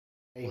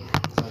As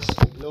I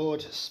speak,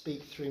 Lord,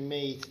 speak through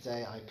me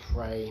today, I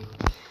pray.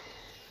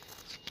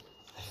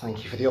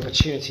 Thank you for the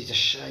opportunity to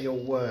share your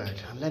word,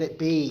 and let it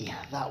be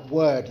that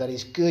word that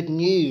is good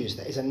news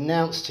that is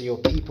announced to your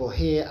people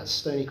here at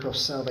Stony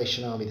Cross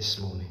Salvation Army this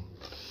morning.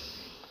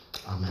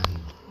 Amen.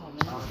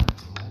 Amen.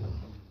 Amen.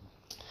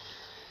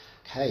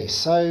 Okay,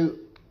 so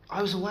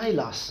I was away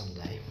last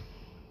Sunday.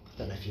 I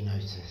don't know if you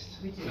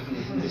noticed.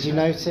 Did you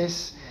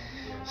notice?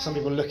 Some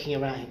people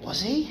looking around.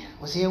 Was he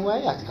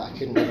away? I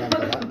couldn't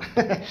remember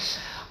that.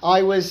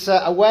 I was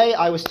away.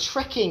 I was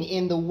trekking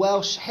in the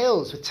Welsh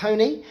Hills with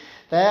Tony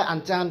there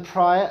and Dan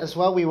Pryor as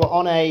well. We were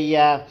on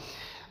a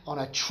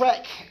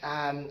trek,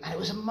 and it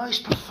was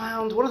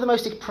one of the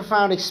most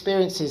profound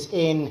experiences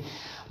in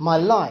my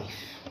life.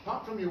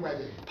 Apart from your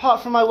wedding.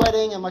 Apart from my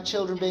wedding and my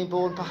children being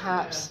born,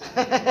 perhaps.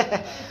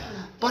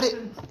 But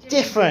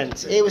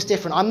it was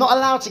different. I'm not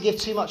allowed to give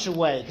too much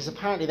away, because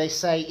apparently they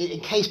say, in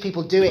case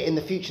people do it in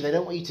the future, they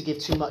don't want you to give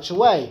too much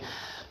away.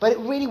 But it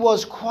really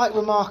was quite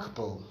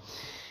remarkable.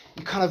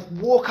 You kind of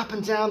walk up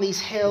and down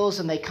these hills,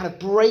 and they kind of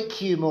break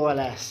you, more or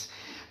less.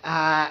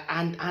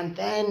 And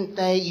then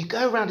you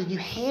go around and you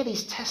hear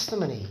these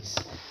testimonies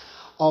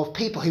of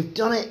people who've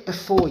done it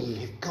before you,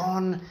 who've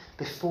gone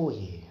before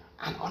you.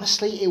 And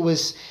honestly,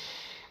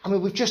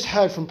 we've just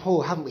heard from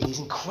Paul, haven't we? These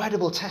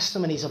incredible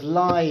testimonies of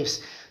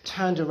lives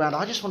turned around.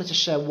 I just wanted to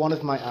share one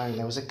of my own.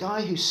 There was a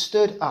guy who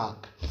stood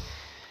up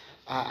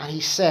and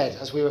he said,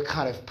 as we were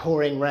kind of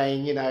pouring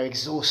rain,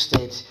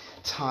 exhausted,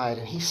 tired,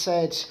 and he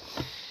said,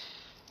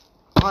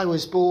 I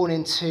was born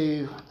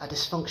into a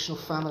dysfunctional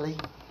family.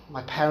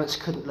 My parents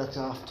couldn't look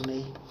after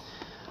me.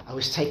 I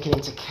was taken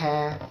into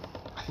care.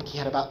 I think he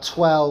had about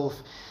 12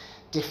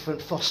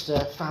 different foster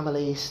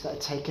families that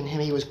had taken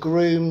him. He was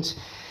groomed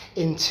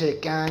into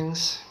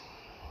gangs.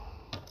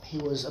 He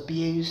was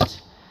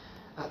abused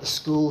at the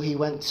school he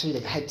went to. The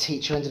head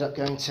teacher ended up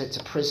going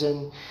to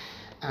prison,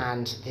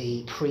 and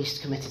the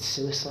priest committed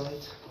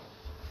suicide.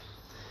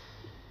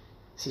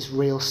 This is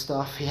real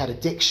stuff. He had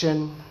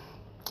addiction.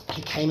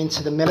 He came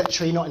into the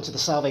military, not into the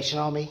Salvation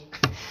Army,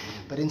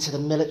 but into the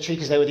military,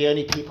 because they were the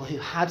only people who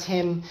had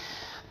him.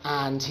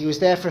 And he was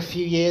there for a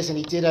few years and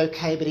he did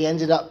okay, but he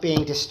ended up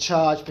being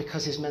discharged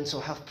because his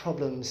mental health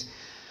problems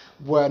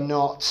were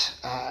not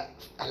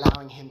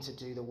allowing him to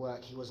do the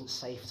work. He wasn't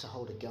safe to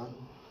hold a gun.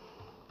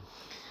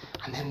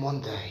 And then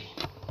one day,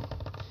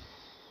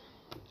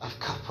 a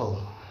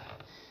couple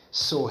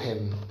saw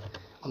him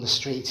on the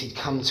streets. He'd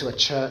come to a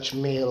church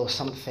meal or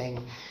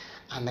something,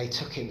 and they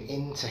took him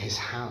into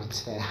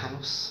their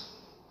house.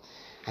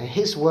 And in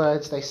his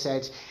words, they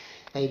said,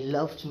 they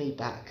loved me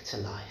back to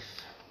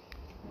life.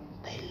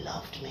 They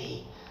loved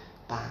me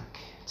back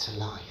to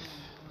life.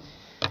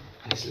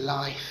 And his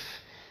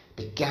life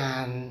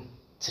began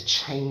to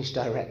change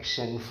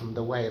direction from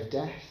the way of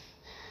death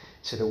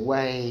to the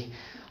way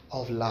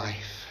of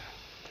life.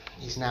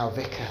 He's now a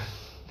vicar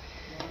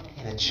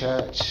in a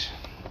church.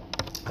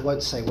 I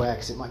won't say where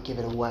because it might give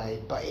it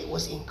away, but it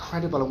was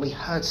incredible, and we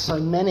heard so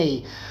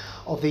many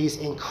of these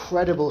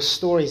incredible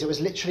stories. It was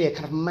literally a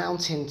kind of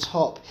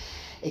mountaintop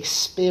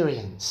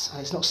experience,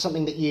 and it's not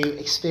something that you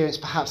experience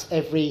perhaps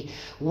every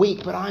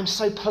week, but I'm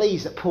so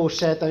pleased that Paul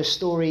shared those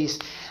stories,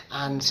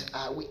 and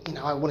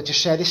I wanted to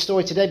share this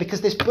story today because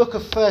this book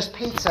of 1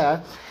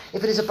 Peter,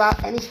 if it is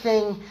about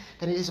anything,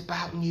 then it is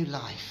about new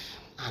life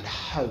and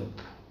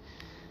hope.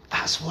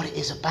 That's what it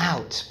is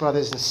about,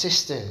 brothers and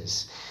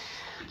sisters.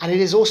 And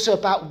it is also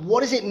about,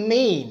 what does it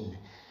mean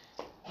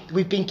that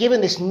we've been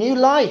given this new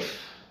life,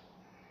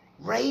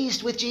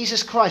 raised with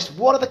Jesus Christ?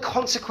 What are the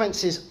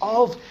consequences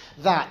of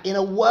that in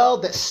a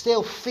world that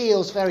still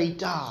feels very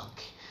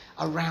dark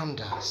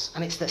around us?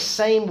 And it's the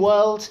same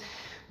world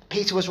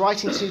Peter was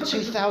writing to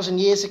 2,000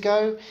 years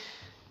ago.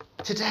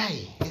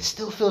 Today, it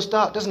still feels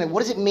dark, doesn't it? What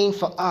does it mean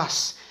for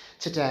us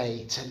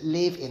today to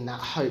live in that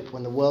hope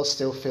when the world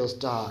still feels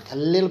dark? A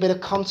little bit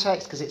of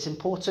context, because it's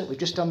important. We've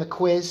just done the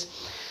quiz.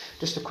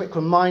 Just a quick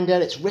reminder,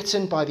 it's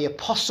written by the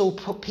Apostle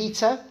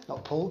Peter,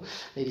 not Paul,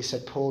 nearly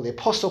said Paul, the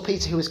Apostle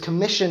Peter, who was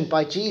commissioned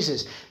by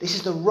Jesus. This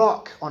is the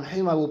rock on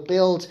whom I will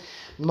build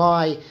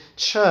my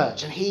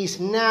church. And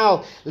he's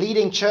now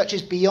leading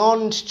churches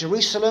beyond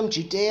Jerusalem,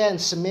 Judea and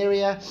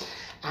Samaria.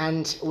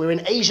 And we're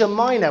in Asia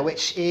Minor,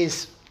 which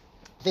is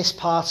this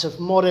part of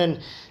modern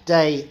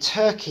day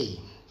Turkey.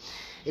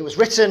 It was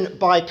written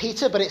by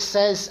Peter, but it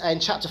says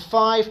in chapter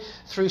 5,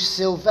 through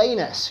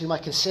Silvanus, whom I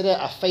consider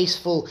a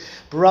faithful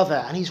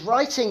brother. And he's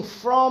writing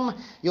from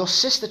your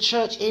sister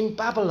church in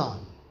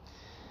Babylon.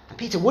 And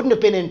Peter wouldn't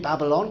have been in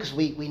Babylon, because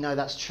we know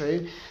that's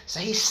true.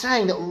 So he's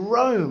saying that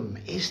Rome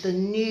is the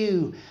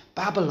new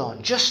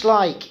Babylon. Just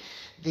like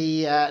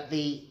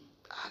the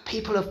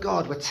people of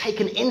God were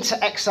taken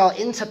into exile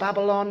into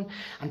Babylon.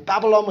 And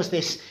Babylon was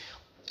this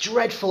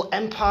dreadful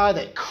empire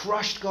that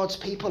crushed God's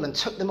people and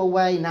took them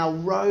away. Now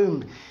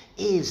Rome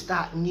is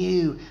that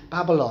new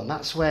Babylon.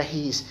 That's where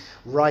he's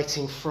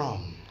writing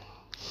from.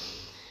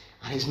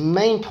 And his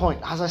main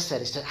point, as I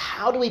said, is to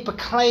how do we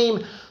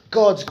proclaim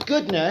God's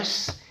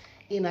goodness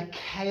in a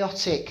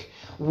chaotic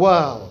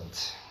world?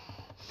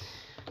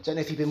 Don't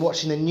know if you've been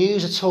watching the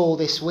news at all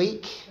this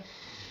week.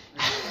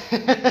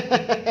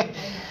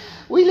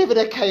 We live in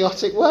a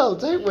chaotic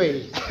world, don't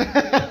we?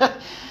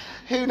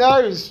 Who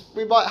knows?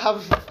 We might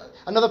have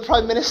another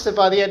Prime Minister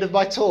by the end of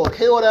my talk.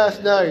 Who on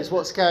earth knows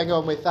what's going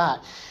on with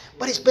that?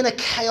 But it's been a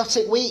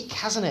chaotic week,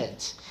 hasn't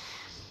it?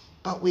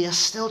 But we are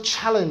still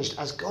challenged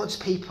as God's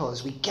people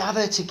as we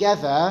gather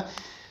together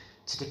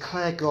to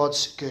declare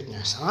God's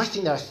goodness. And I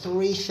think there are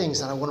three things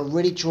that I want to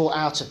really draw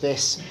out of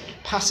this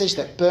passage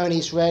that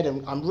Bernie's read.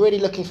 And I'm really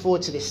looking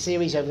forward to this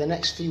series over the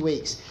next few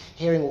weeks,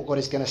 hearing what God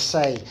is going to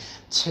say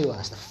to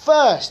us. The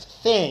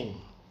first thing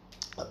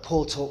that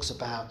Paul talks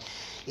about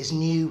is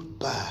new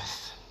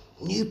birth.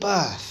 New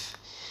birth.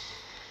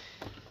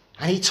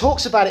 And he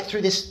talks about it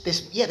through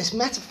this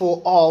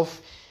metaphor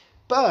of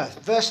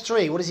birth. Verse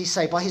 3, what does he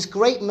say? By his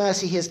great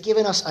mercy, he has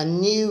given us a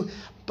new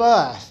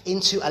birth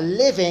into a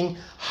living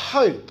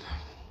hope.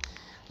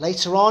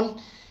 Later on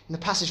in the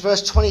passage,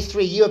 verse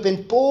 23, you have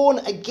been born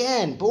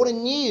again, born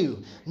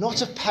anew,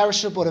 not of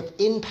perishable, but of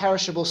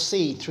imperishable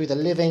seed through the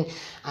living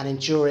and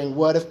enduring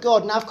word of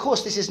God. Now, of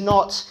course, this is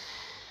not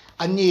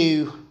a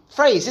new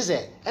phrase, is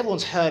it?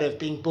 Everyone's heard of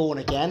being born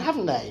again,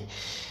 haven't they?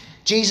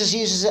 Jesus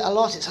uses it a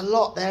lot. It's a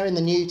lot there in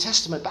the New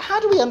Testament. But how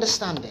do we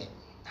understand it?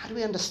 How do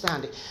we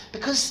understand it?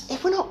 Because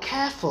if we're not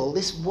careful,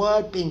 this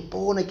word being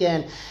born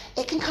again,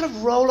 it can kind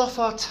of roll off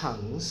our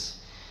tongues.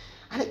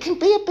 And it can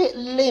be a bit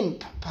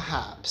limp,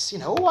 perhaps.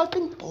 Oh, I've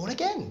been born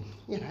again.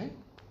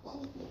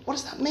 Well, what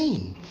does that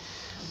mean?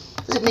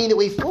 Does it mean that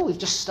we've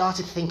just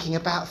started thinking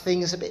about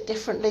things a bit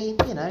differently?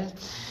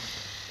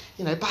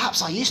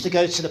 Perhaps I used to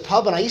go to the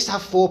pub and I used to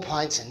have 4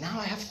 pints and now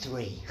I have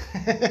 3.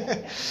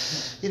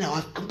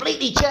 I've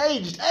completely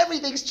changed.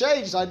 Everything's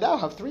changed. I now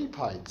have 3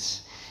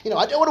 pints.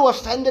 I don't want to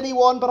offend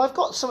anyone, but I've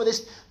got some of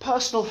this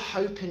personal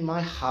hope in my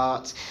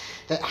heart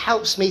that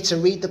helps me to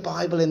read the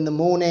Bible in the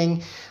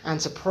morning and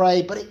to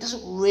pray, but it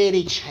doesn't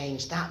really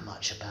change that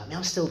much about me.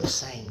 I'm still the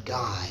same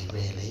guy,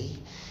 really.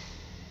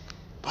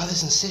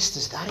 Brothers and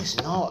sisters, that is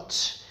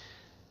not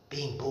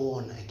being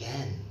born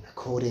again,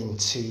 according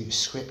to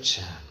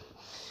Scripture.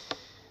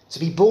 To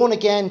be born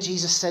again,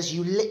 Jesus says,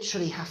 you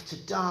literally have to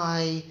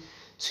die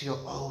to your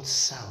old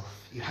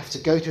self. You have to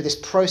go through this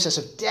process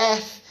of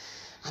death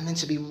and then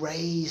to be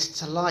raised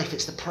to life.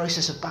 It's the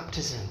process of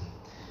baptism.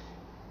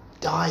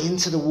 Die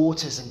into the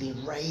waters and be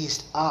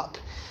raised up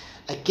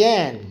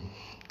again.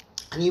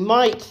 And you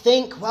might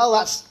think, well,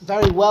 that's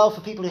very well for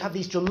people who have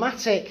these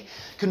dramatic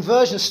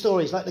conversion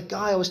stories, like the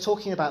guy I was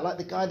talking about, like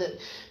the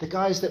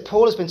guys that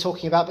Paul has been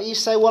talking about. But you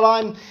say, well,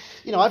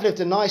 I've lived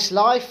a nice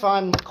life.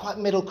 I'm quite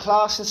middle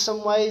class in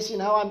some ways.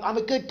 I'm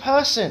a good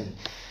person.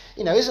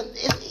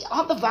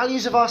 Aren't the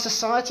values of our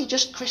society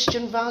just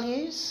Christian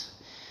values?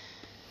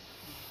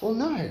 Well,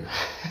 no.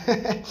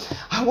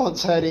 I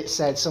once heard it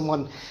said,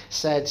 someone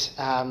said,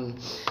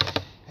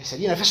 they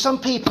said, for some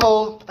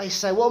people, they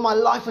say, well, my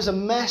life was a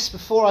mess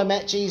before I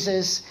met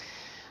Jesus.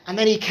 And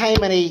then he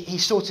came and he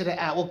sorted it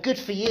out. Well, good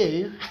for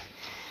you.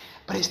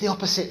 But it's the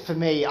opposite for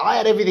me. I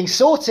had everything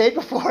sorted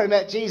before I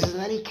met Jesus.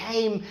 And then he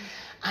came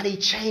and he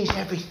changed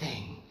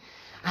everything.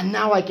 And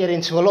now I get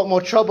into a lot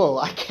more trouble.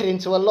 I get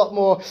into a lot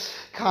more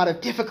kind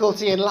of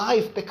difficulty in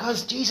life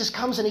because Jesus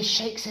comes and he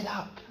shakes it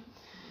up.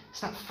 It's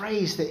that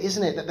phrase,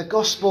 isn't it, that the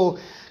gospel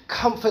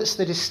comforts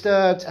the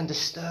disturbed and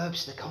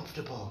disturbs the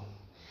comfortable.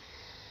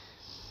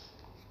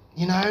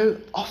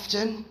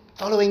 Often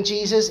following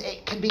Jesus,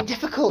 it can be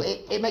difficult.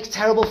 It makes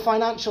terrible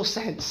financial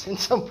sense in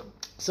some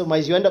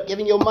ways. You end up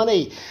giving your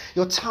money,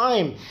 your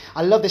time.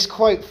 I love this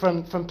quote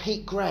from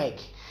Pete Greig.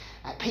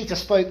 Peter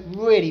spoke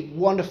really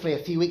wonderfully a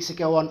few weeks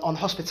ago on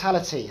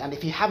hospitality. And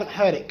if you haven't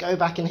heard it, go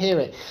back and hear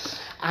it.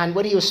 And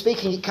when he was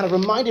speaking, it kind of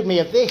reminded me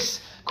of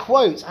this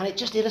quote, and it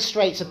just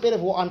illustrates a bit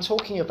of what I'm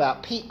talking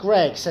about. Pete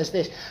Greig says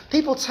this: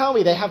 people tell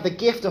me they have the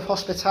gift of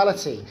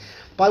hospitality,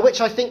 by which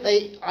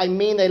I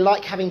mean they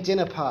like having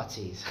dinner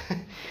parties.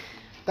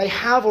 They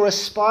have or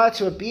aspire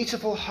to a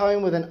beautiful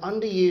home with an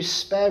underused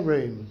spare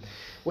room,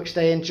 which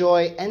they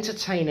enjoy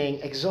entertaining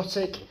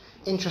exotic,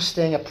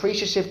 interesting,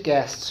 appreciative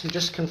guests who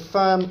just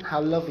confirm how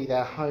lovely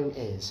their home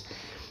is.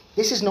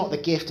 This is not the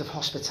gift of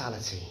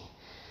hospitality.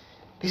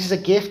 This is a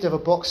gift of a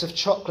box of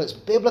chocolates.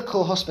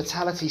 Biblical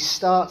hospitality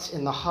starts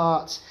in the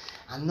heart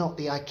and not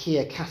the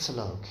IKEA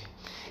catalogue.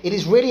 It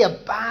is really a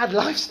bad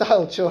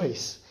lifestyle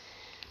choice.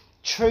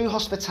 True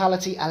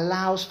hospitality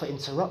allows for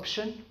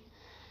interruption,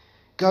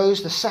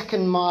 goes the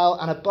second mile,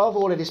 and above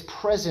all, it is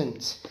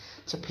present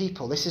to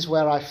people. This is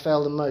where I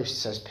fail the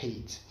most, says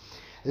Pete.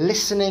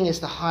 Listening is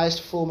the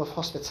highest form of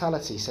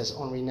hospitality, says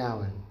Henri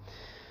Nouwen.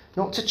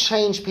 Not to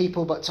change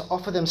people, but to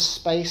offer them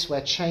space where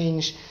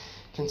change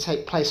can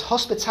take place.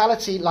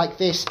 Hospitality like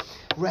this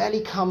rarely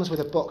comes with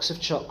a box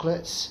of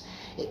chocolates.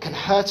 It can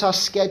hurt our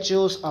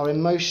schedules, our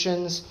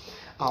emotions,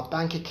 our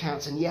bank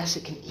accounts, and yes,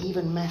 it can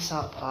even mess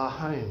up our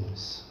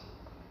homes.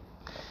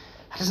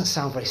 That doesn't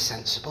sound very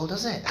sensible,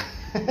 does it?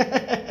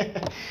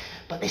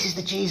 But this is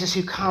the Jesus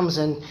who comes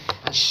and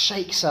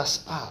shakes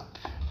us up.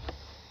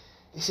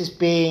 This is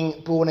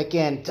being born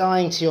again,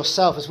 dying to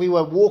yourself. As we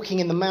were walking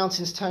in the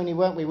mountains, Tony,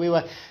 weren't we? We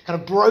were kind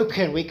of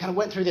broken. We kind of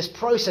went through this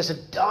process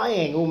of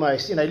dying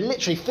almost,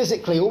 literally,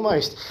 physically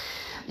almost,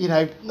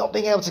 not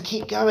being able to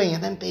keep going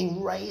and then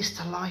being raised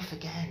to life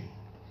again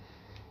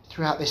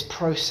throughout this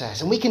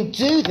process. And we can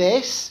do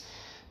this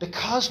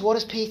because, what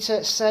does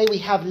Peter say? We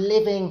have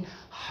living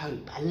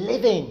hope, a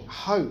living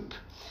hope.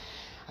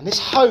 And this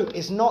hope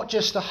is not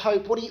just a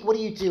hope. What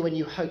do you do when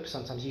you hope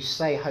sometimes? You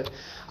say hope.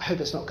 I hope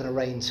it's not going to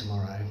rain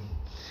tomorrow.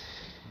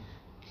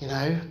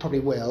 Probably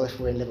will if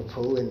we're in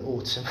Liverpool in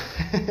autumn.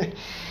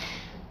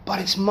 But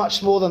it's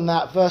much more than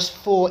that. Verse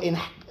 4,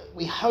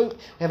 we have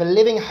a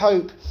living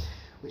hope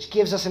which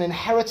gives us an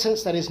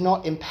inheritance that is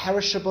not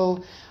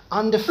imperishable,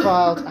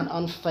 undefiled and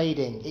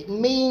unfading. It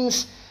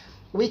means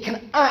we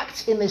can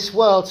act in this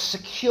world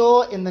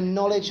secure in the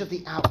knowledge of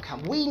the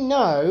outcome. We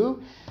know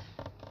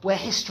where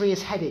history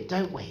is headed,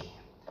 don't we?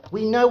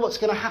 We know what's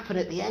going to happen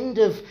at the end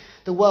of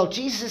the world.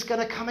 Jesus is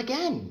going to come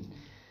again.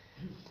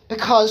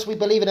 Because we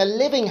believe in a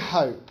living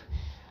hope,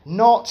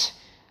 not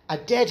a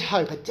dead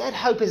hope. A dead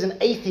hope is an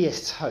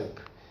atheist's hope.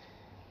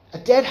 A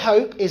dead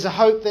hope is a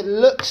hope that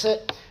looks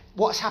at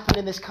what's happened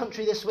in this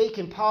country this week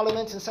in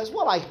Parliament and says,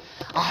 well, I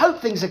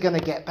hope things are going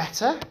to get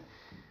better.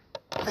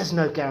 There's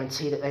no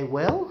guarantee that they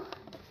will.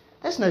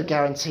 There's no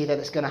guarantee that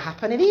it's going to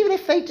happen. And even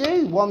if they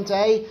do, one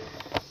day,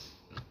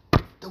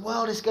 the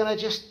world is going to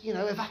just,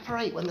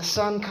 evaporate when the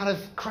sun kind of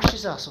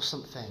crushes us or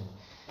something.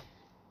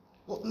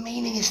 What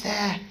meaning is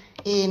there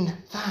in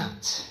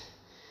that?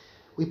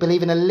 We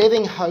believe in a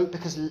living hope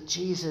because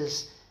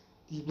Jesus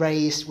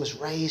was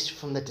raised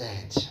from the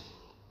dead.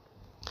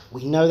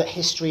 We know that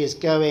history is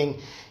going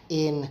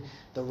in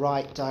the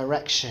right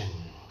direction.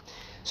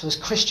 So as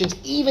Christians,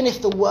 even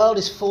if the world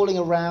is falling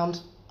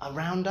around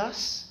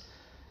us,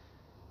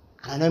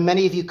 and I know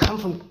many of you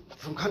come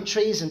from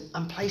countries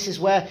and places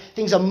where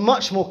things are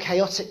much more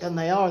chaotic than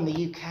they are in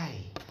the UK.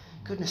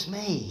 Goodness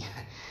me.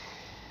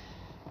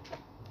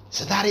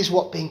 So that is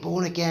what being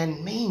born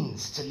again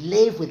means, to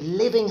live with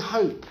living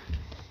hope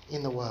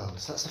in the world.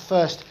 So that's the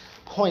first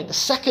point. The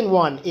second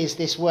one is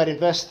this word in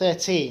verse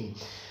 13.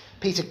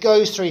 Peter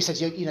goes through, he says,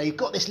 you've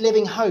got this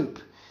living hope.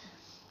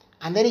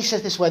 And then he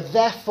says this word,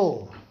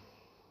 therefore.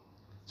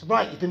 So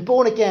right, you've been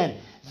born again.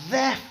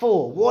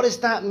 Therefore, what does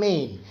that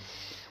mean?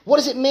 What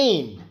does it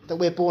mean that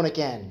we're born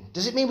again?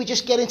 Does it mean we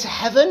just get into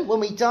heaven when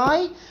we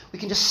die? We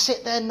can just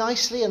sit there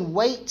nicely and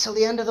wait till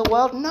the end of the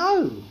world?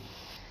 No.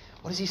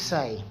 What does he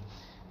say?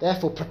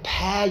 Therefore,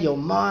 prepare your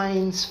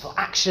minds for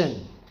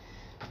action.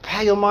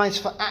 Prepare your minds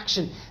for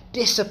action.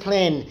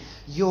 Discipline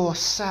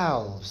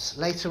yourselves.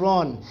 Later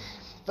on,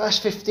 verse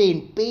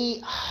 15,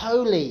 be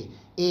holy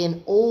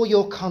in all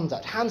your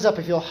conduct. Hands up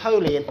if you're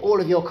holy in all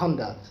of your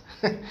conduct.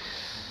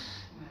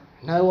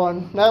 No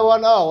one? Oh,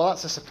 well,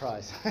 that's a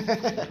surprise.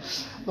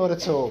 Not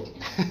at all.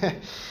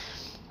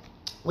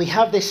 We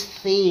have this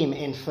theme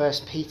in 1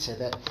 Peter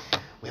that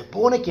we're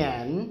born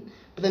again,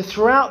 but then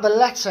throughout the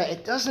letter,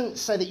 it doesn't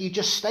say that you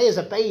just stay as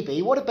a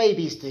baby. What do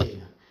babies do?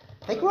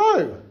 They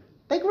grow.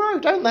 They grow,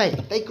 don't they?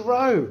 They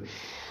grow.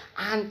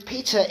 And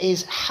Peter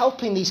is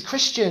helping these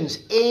Christians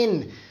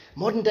in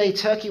modern-day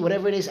Turkey,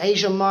 whatever it is,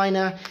 Asia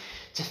Minor,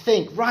 to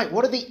think, right,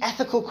 what are the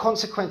ethical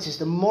consequences,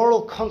 the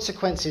moral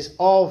consequences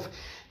of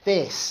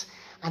this?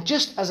 And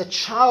just as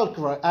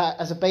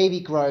a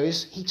baby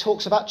grows, he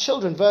talks about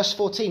children. Verse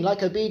 14,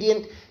 like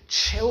obedient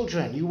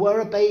children. You were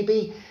a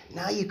baby,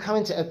 now you come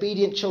into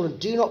obedient children.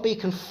 Do not be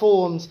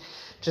conformed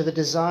to the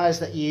desires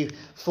that you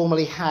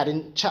formerly had.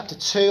 In chapter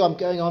 2, I'm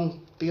going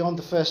on beyond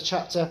the first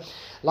chapter.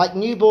 Like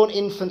newborn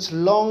infants,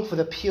 long for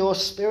the pure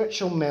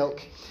spiritual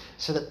milk,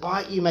 so that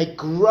by it you may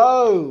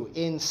grow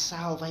in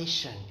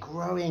salvation.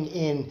 Growing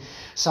in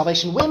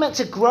salvation. We're meant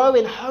to grow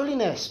in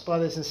holiness,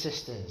 brothers and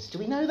sisters. Do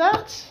we know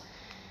that?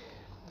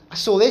 I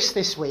saw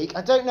this week.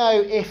 I don't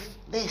know if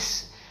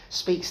this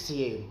speaks to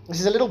you. This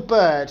is a little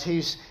bird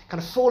who's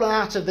kind of fallen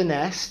out of the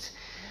nest,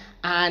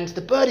 and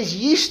the bird is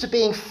used to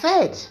being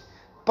fed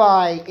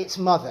by its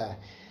mother.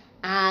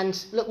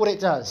 And look what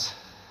it does.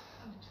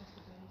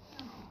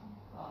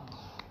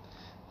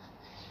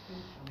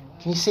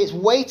 Can you see it's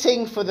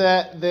waiting for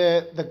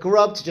the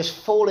grub to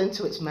just fall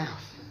into its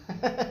mouth?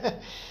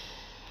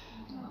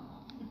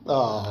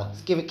 Oh,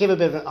 give a bit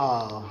of an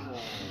Are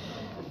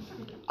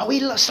we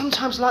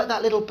sometimes like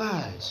that little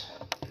bird?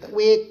 That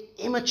we're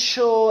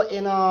immature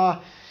in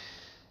our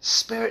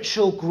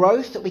spiritual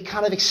growth, that we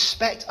kind of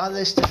expect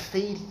others to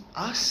feed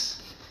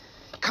us?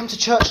 Come to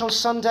church on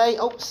Sunday,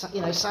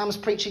 Sam's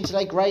preaching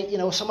today, great,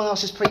 or someone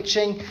else is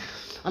preaching.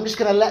 I'm just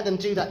going to let them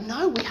do that.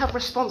 No, we have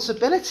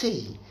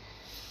responsibility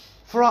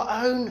for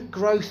our own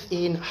growth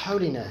in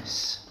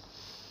holiness.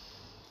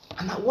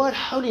 And that word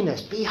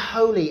holiness, be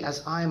holy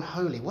as I am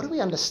holy. What do we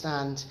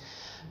understand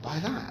by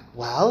that?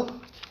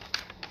 Well,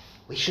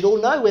 we should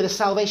all know we're the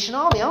Salvation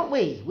Army, aren't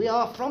we? We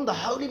are from the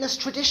holiness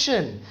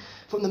tradition,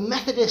 from the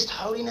Methodist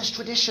holiness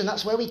tradition.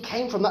 That's where we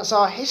came from. That's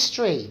our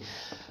history.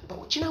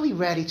 But do you know we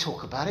rarely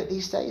talk about it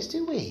these days,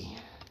 do we?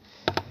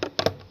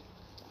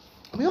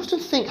 We often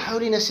think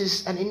holiness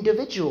is an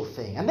individual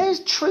thing. And there's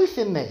truth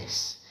in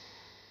this.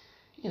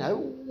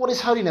 what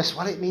is holiness?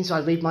 Well, it means I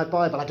read my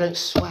Bible, I don't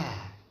swear.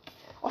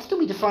 Often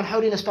we define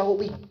holiness by what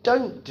we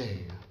don't do.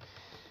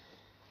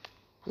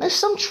 And there's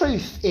some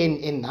truth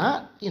in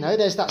that.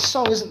 There's that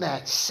song, isn't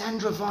there?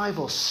 Send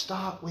revival,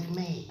 start with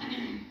me.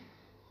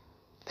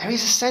 There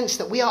is a sense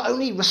that we are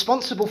only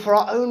responsible for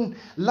our own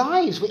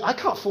lives. I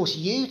can't force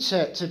you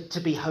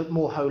to be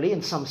more holy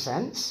in some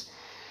sense.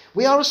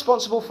 We are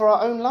responsible for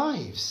our own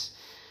lives.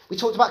 We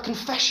talked about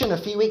confession a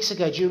few weeks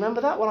ago. Do you remember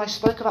that when I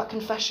spoke about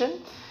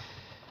confession?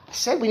 I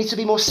said we need to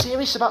be more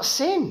serious about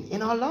sin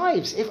in our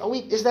lives.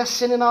 Is there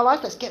sin in our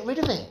life? Let's get rid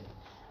of it.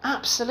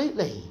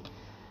 Absolutely.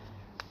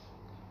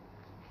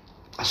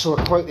 I saw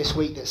a quote this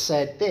week that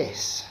said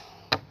this: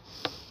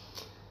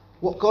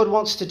 what God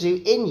wants to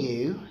do in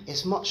you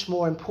is much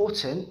more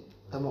important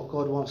than what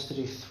God wants to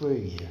do through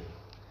you.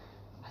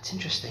 That's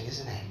interesting,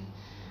 isn't it?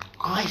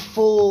 I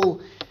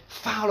fall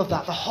foul of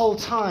that the whole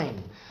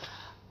time.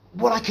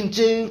 What I can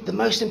do, the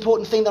most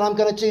important thing that I'm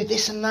going to do,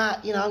 this and that,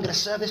 I'm going to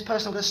serve this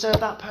person, I'm going to serve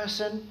that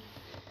person.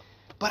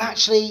 But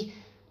actually,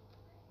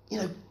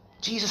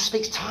 Jesus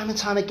speaks time and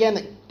time again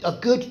that a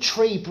good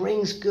tree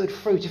brings good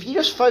fruit. If you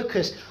just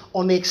focus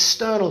on the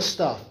external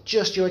stuff,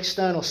 just your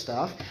external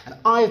stuff, and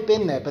I've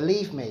been there,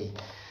 believe me,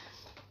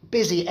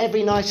 busy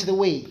every night of the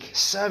week,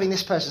 serving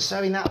this person,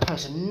 serving that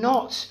person,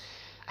 not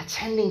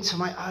attending to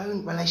my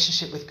own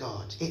relationship with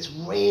God. It's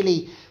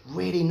really,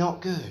 really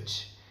not good.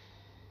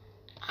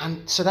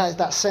 And so that is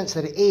that sense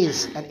that it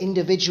is an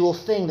individual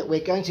thing that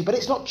we're going to. But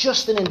it's not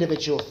just an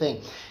individual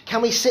thing.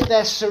 Can we sit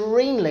there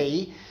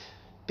serenely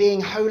being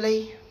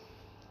holy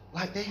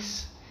like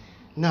this?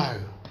 No.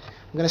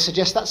 I'm going to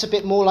suggest that's a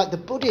bit more like the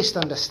Buddhist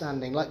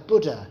understanding, like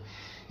Buddha.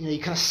 You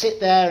kind of sit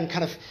there and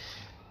kind of,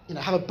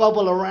 have a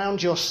bubble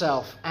around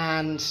yourself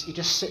and you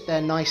just sit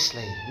there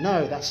nicely.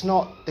 No, that's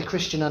not the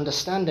Christian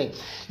understanding.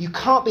 You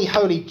can't be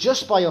holy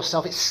just by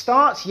yourself. It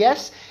starts,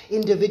 yes,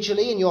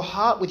 individually in your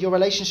heart with your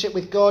relationship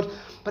with God,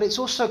 but it's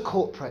also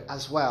corporate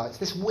as well. It's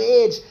this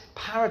weird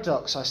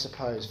paradox, I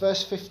suppose.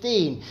 Verse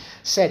 15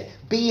 said,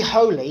 be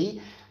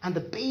holy, and the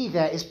be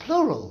there is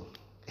plural.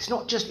 It's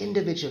not just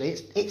individually,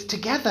 it's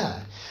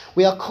together.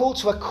 We are called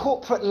to a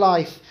corporate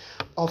life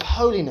of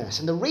holiness.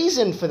 And the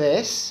reason for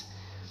this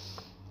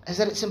is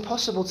that it's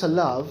impossible to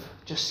love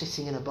just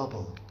sitting in a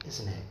bubble,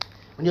 isn't it?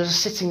 When you're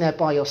just sitting there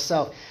by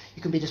yourself,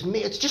 you can be just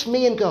me. It's just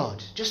me and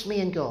God. Just me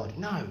and God.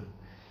 No.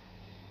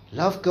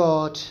 Love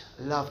God,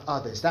 love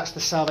others. That's the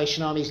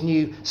Salvation Army's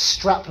new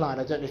strapline.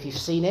 I don't know if you've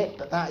seen it,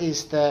 but that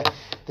is the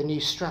new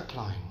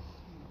strapline.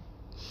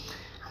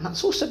 And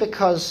that's also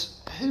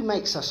because who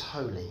makes us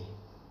holy?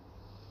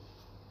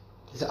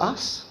 Is it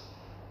us?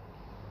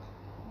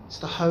 It's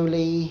the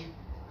Holy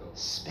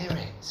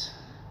Spirit.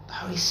 The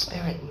Holy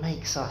Spirit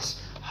makes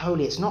us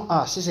holy. It's not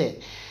us, is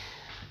it?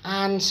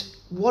 And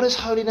what does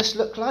holiness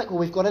look like? Well,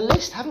 we've got a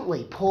list, haven't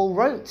we? Paul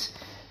wrote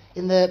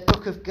in the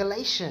book of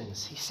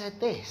Galatians. He said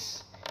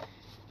this.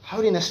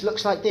 Holiness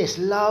looks like this: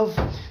 love,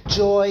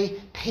 joy,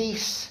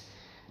 peace,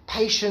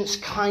 patience,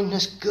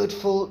 kindness,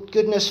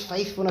 goodness,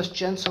 faithfulness,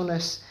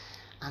 gentleness,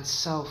 and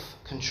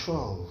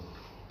self-control.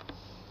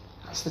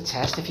 That's the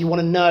test. If you want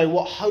to know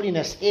what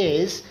holiness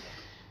is,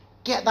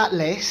 get that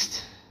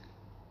list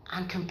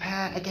and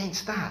compare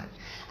against that.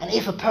 And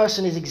if a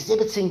person is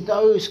exhibiting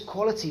those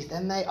qualities,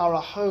 then they are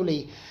a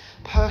holy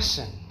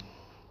person.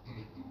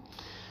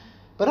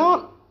 But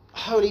aren't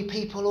holy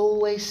people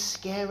always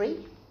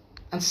scary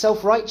and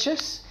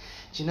self-righteous?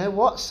 Do you know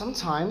what?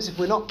 Sometimes, if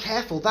we're not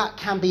careful, that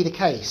can be the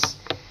case.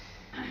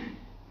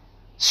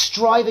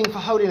 Striving for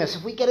holiness,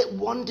 if we get it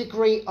 1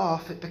 degree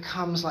off, it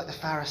becomes like the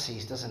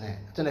Pharisees, doesn't it?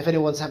 I don't know if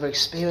anyone's ever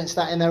experienced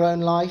that in their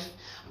own life.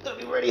 I'm going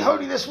to be really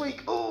holy this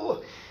week.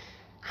 Oh!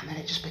 And then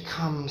it just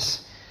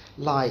becomes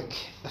like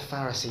the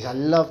Pharisees. I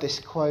love this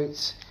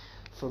quote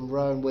from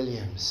Rowan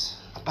Williams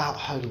about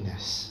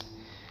holiness.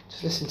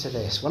 Just listen to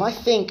this. When I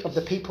think of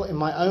the people in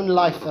my own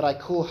life that I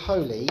call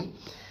holy,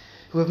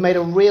 who have made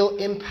a real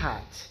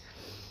impact,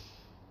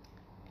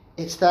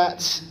 it's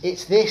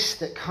this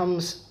that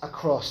comes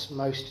across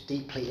most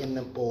deeply in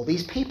them all.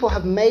 These people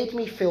have made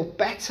me feel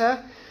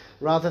better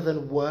rather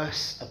than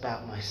worse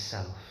about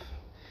myself.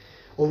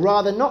 Or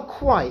rather, not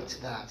quite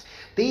that.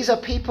 These are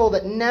people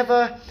that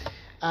never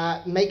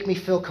make me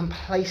feel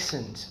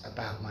complacent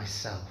about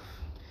myself.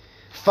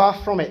 Far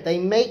from it. They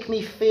make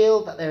me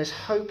feel that there is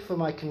hope for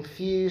my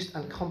confused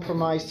and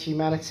compromised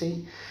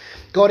humanity.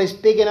 God is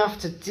big enough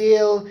to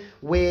deal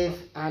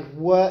with and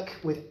work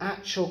with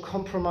actual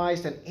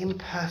compromised and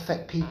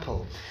imperfect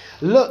people.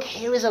 Look,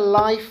 here is a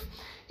life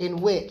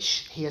in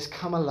which he has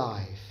come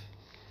alive.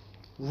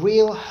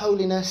 Real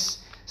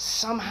holiness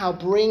somehow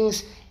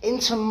brings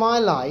into my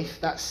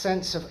life that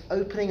sense of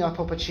opening up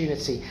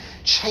opportunity,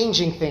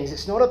 changing things.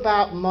 It's not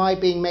about my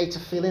being made to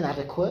feel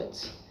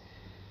inadequate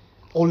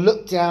or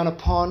looked down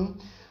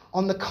upon.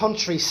 On the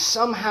contrary,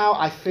 somehow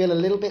I feel a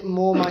little bit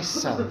more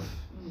myself.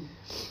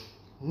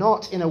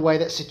 Not in a way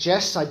that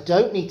suggests I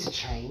don't need to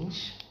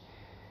change.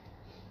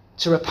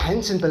 To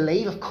repent and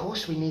believe, of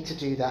course we need to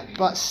do that,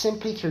 but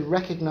simply through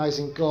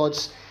recognizing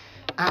God's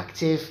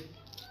active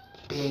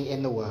being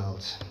in the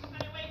world.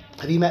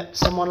 Have you met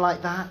someone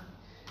like that?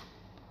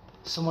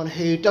 Someone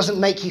who doesn't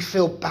make you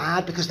feel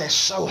bad because they're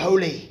so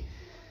holy.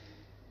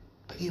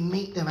 But you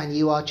meet them and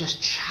you are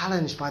just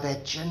challenged by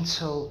their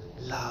gentle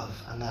love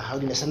and their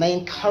holiness. And they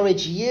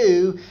encourage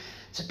you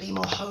to be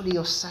more holy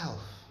yourself.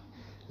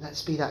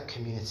 Let's be that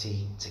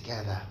community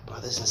together,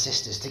 brothers and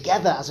sisters,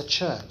 together as a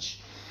church.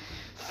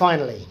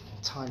 Finally,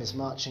 time is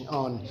marching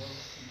on.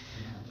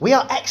 We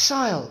are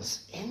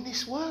exiles in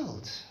this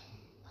world.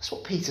 That's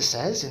what Peter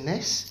says in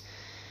this.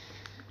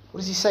 What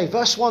does he say?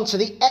 Verse 1, to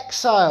the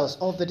exiles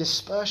of the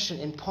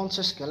dispersion in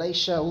Pontus,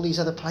 Galatia, all these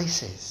other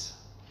places.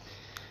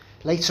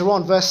 Later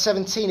on, verse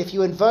 17, if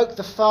you invoke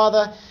the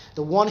Father,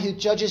 the one who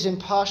judges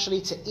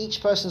impartially to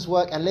each person's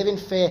work, and live in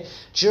fear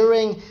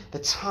during the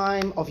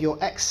time of your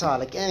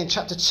exile. Again, in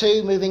chapter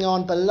 2, moving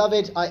on,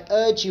 beloved, I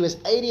urge you as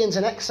aliens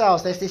and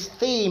exiles. There's this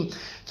theme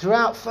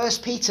throughout 1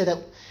 Peter that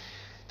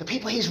the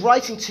people he's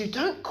writing to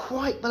don't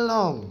quite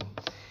belong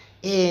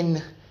in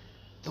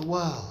the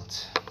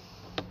world.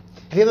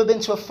 Have you ever been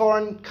to a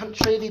foreign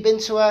country? Have you been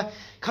to a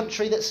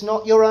country that's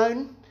not your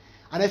own?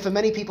 I know for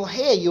many people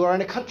here, you are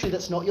in a country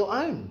that's not your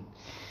own.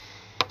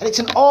 And it's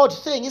an odd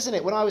thing, isn't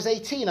it? When I was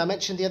 18, I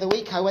mentioned the other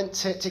week, I went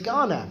to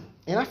Ghana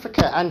in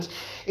Africa, and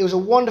it was a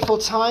wonderful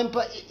time,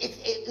 but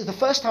it was the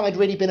first time I'd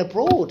really been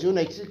abroad,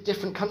 to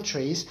different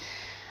countries.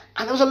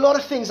 And there was a lot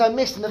of things I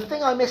missed, and the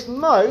thing I missed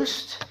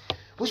most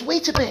was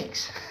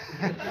Weetabix.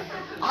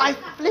 I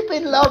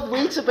flipping loved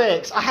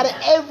Weetabix. I had it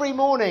every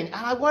morning, and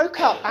I woke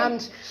up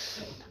and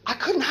I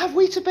couldn't have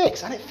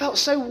Weetabix, and it felt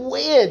so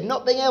weird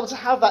not being able to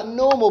have that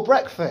normal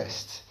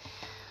breakfast.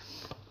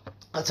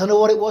 I don't know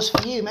what it was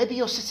for you. Maybe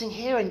you're sitting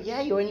here and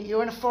you're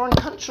in a foreign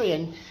country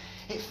and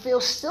it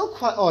feels still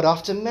quite odd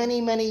after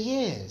many, many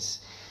years.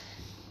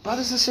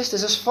 Brothers and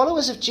sisters, as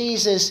followers of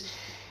Jesus,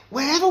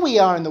 wherever we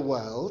are in the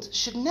world, we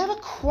should never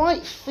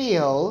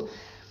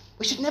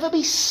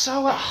be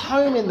so at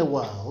home in the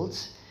world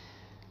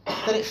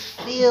that it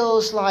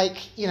feels like,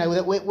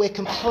 that we're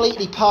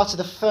completely part of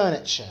the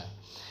furniture.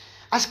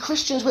 As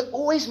Christians, we're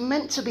always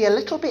meant to be a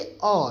little bit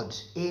odd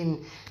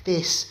in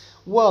this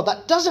world.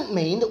 That doesn't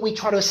mean that we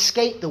try to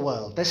escape the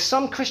world. There's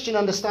some Christian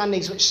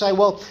understandings which say,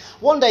 well,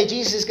 one day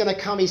Jesus is going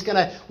to come, he's going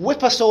to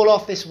whip us all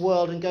off this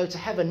world and go to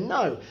heaven.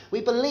 No,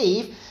 we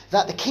believe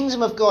that the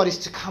kingdom of God is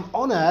to come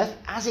on earth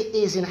as it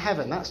is in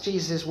heaven. That's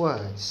Jesus'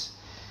 words.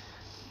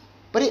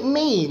 But it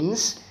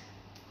means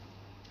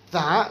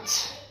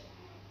that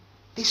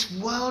this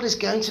world is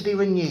going to be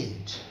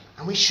renewed.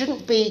 And we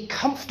shouldn't be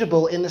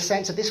comfortable in the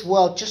sense of this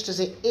world just as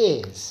it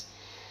is.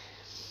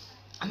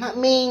 And that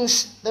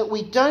means that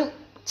we don't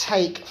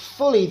take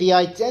fully the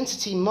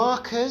identity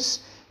markers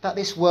that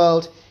this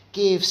world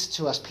gives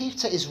to us.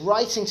 Peter is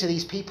writing to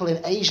these people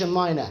in Asia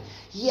Minor.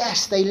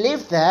 Yes, they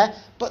live there,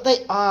 but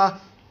they are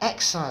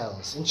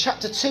exiles. In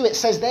chapter 2 it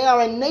says they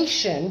are a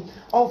nation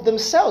of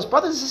themselves.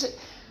 Brothers,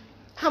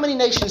 how many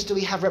nations do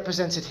we have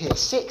represented here?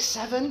 6,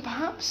 7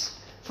 perhaps?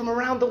 From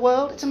around the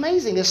world. It's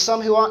amazing. There's some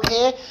who aren't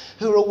here,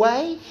 who are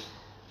away.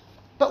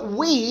 But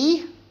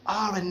we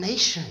are a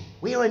nation.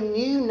 We are a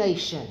new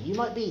nation. You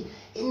might be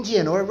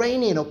Indian or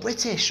Iranian or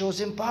British or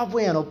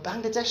Zimbabwean or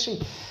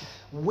Bangladeshi.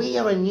 We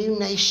are a new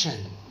nation.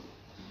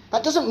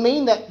 That doesn't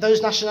mean that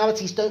those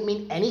nationalities don't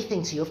mean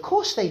anything to you. Of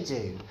course they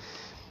do.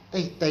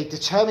 They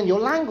determine your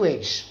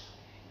language,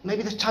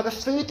 maybe the type of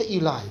food that you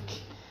like.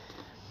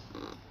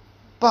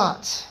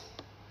 But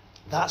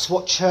that's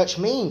what church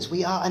means.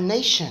 We are a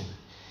nation.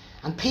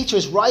 And Peter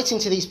is writing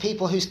to these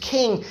people whose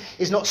king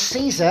is not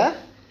Caesar.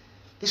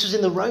 This was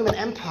in the Roman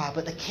Empire,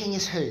 but the king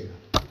is who?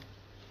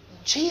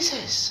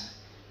 Jesus.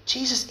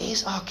 Jesus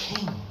is our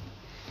king.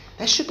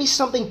 There should be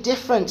something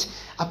different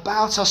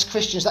about us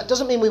Christians. That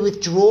doesn't mean we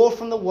withdraw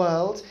from the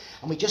world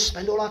and we just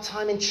spend all our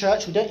time in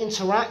church. We don't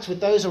interact with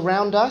those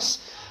around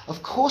us.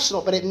 Of course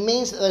not, but it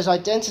means that those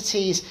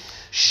identities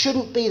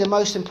shouldn't be the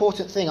most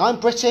important thing. I'm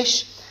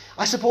British.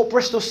 I support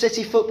Bristol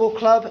City Football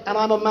Club, and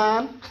I'm a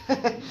man.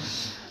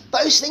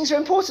 Those things are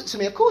important to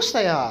me. Of course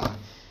they are.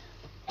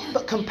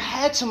 But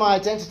compared to my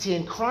identity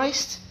in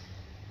Christ,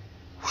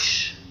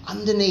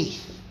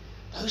 underneath,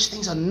 those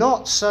things are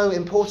not so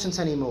important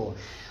anymore.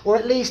 Or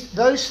at least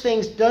those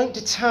things don't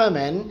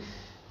determine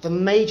the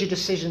major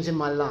decisions in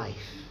my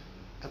life.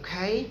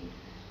 Okay?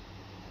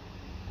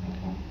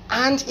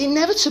 And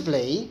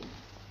inevitably,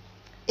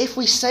 if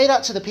we say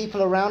that to the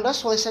people around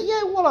us, well, they say,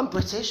 yeah, well, I'm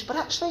British, but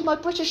actually my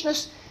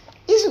Britishness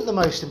isn't the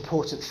most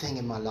important thing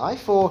in my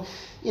life. Or,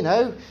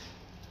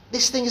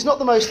 this thing is not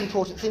the most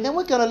important thing, then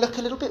we're going to look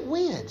a little bit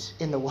weird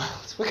in the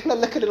world. We're going to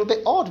look a little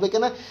bit odd. We're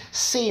going to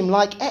seem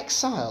like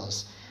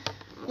exiles.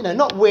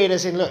 Not weird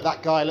as in, look,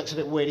 that guy looks a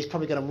bit weird, he's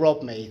probably going to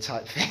rob me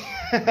type thing.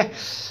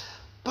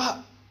 But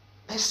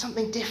there's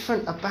something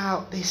different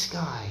about this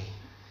guy.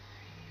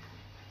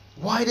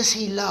 Why does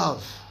he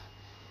love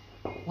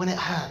when it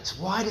hurts?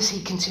 Why does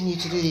he continue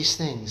to do these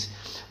things?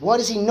 Why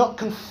does he not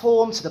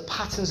conform to the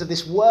patterns of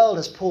this world,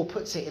 as Paul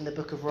puts it in the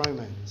book of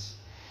Romans?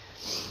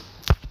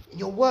 In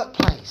your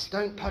workplace,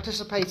 don't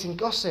participate in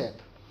gossip.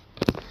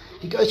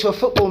 You go to a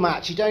football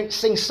match, you don't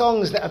sing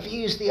songs that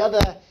abuse the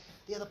other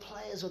the other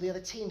players or the other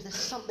teams. There's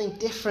something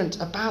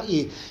different about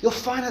you. Your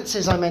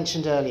finances, I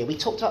mentioned earlier. We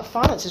talked about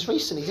finances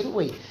recently, didn't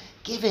we?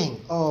 Giving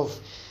of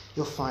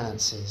your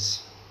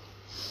finances.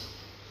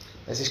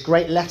 There's this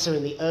great letter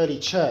in the early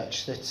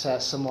church that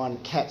someone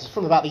kept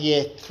from about the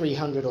year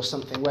 300 or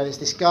something, where there's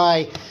this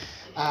guy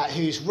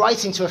who's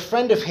writing to a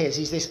friend of his.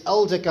 He's this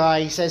older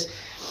guy. He says,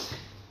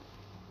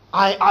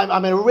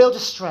 I'm in a real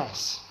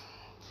distress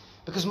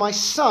because my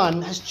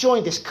son has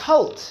joined this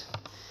cult.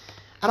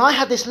 And I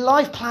had this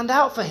life planned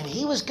out for him.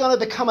 He was going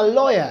to become a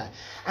lawyer,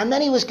 and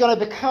then he was going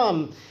to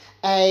become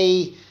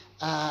a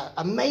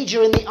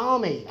major in the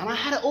army. And I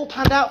had it all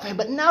planned out for him.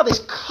 But now this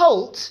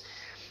cult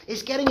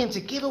is getting him to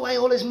give away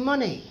all his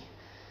money.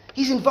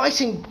 He's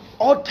inviting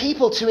odd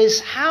people to his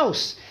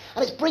house,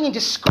 and it's bringing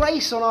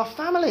disgrace on our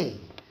family.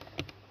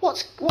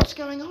 What's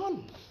going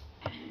on?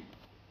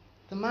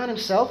 The man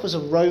himself was a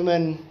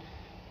Roman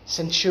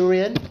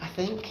centurion, I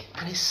think,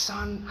 and his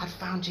son had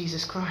found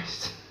Jesus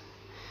Christ.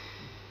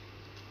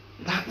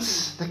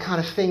 That's the kind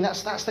of thing,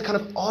 that's the kind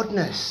of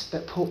oddness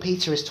that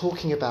Peter is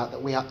talking about,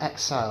 that we are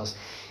exiles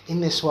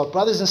in this world.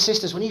 Brothers and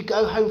sisters, when you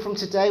go home from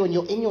today, when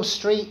you're in your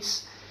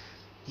streets,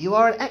 you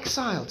are an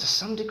exile to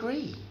some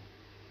degree.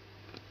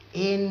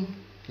 In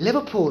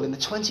Liverpool in the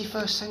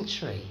 21st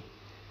century.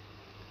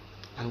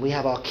 And we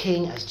have our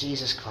king as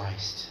Jesus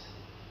Christ.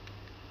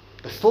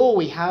 Before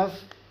we have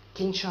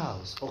King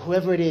Charles, or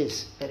whoever it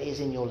is that is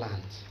in your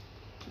land.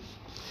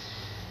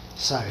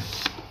 So,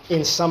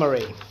 in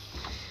summary,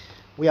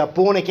 we are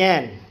born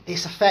again.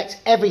 This affects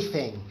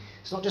everything.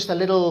 It's not just a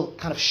little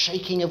kind of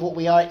shaking of what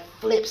we are. It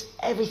flips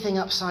everything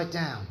upside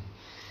down.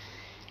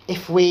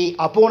 If we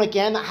are born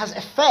again, that has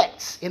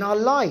effects in our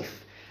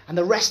life. And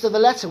the rest of the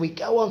letter, we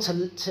go on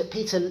to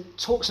Peter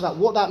talks about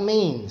what that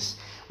means.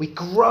 We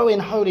grow in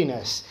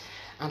holiness.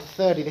 And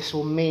thirdly, this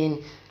will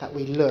mean that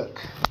we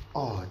look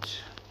odd.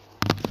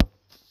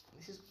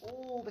 This is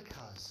all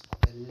because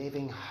of the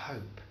living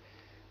hope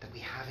that we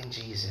have in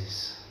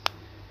Jesus.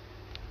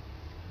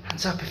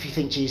 Hands up if you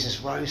think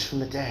Jesus rose from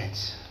the dead.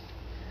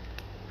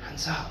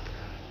 Hands up.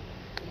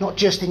 Not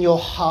just in your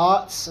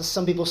hearts, as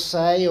some people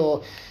say,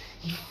 or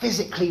he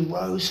physically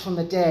rose from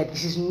the dead.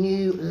 This is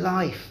new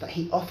life that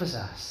he offers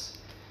us.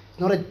 It's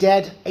not a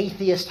dead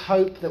atheist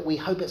hope that we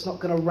hope it's not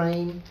going to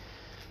rain,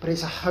 but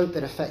it's a hope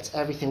that affects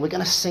everything. We're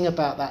going to sing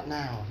about that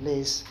now,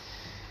 Liz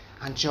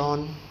and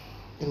John.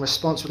 In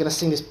response, we're going to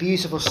sing this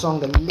beautiful song,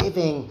 The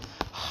Living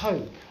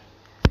Hope.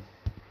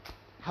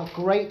 How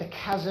great the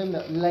chasm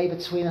that lay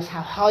between us,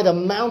 how high the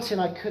mountain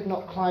I could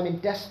not climb.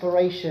 In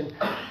desperation,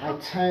 I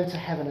turned to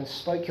heaven and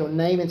spoke your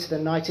name into the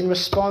night. In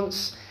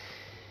response,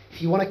 if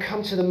you want to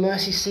come to the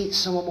mercy seat,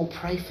 someone will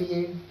pray for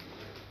you.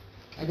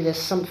 Maybe there's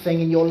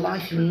something in your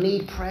life you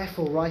need prayer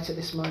for right at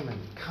this moment.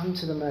 Come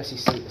to the mercy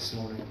seat this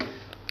morning.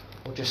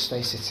 Or just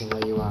stay sitting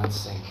where you are and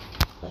sing.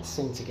 Let's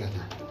sing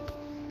together.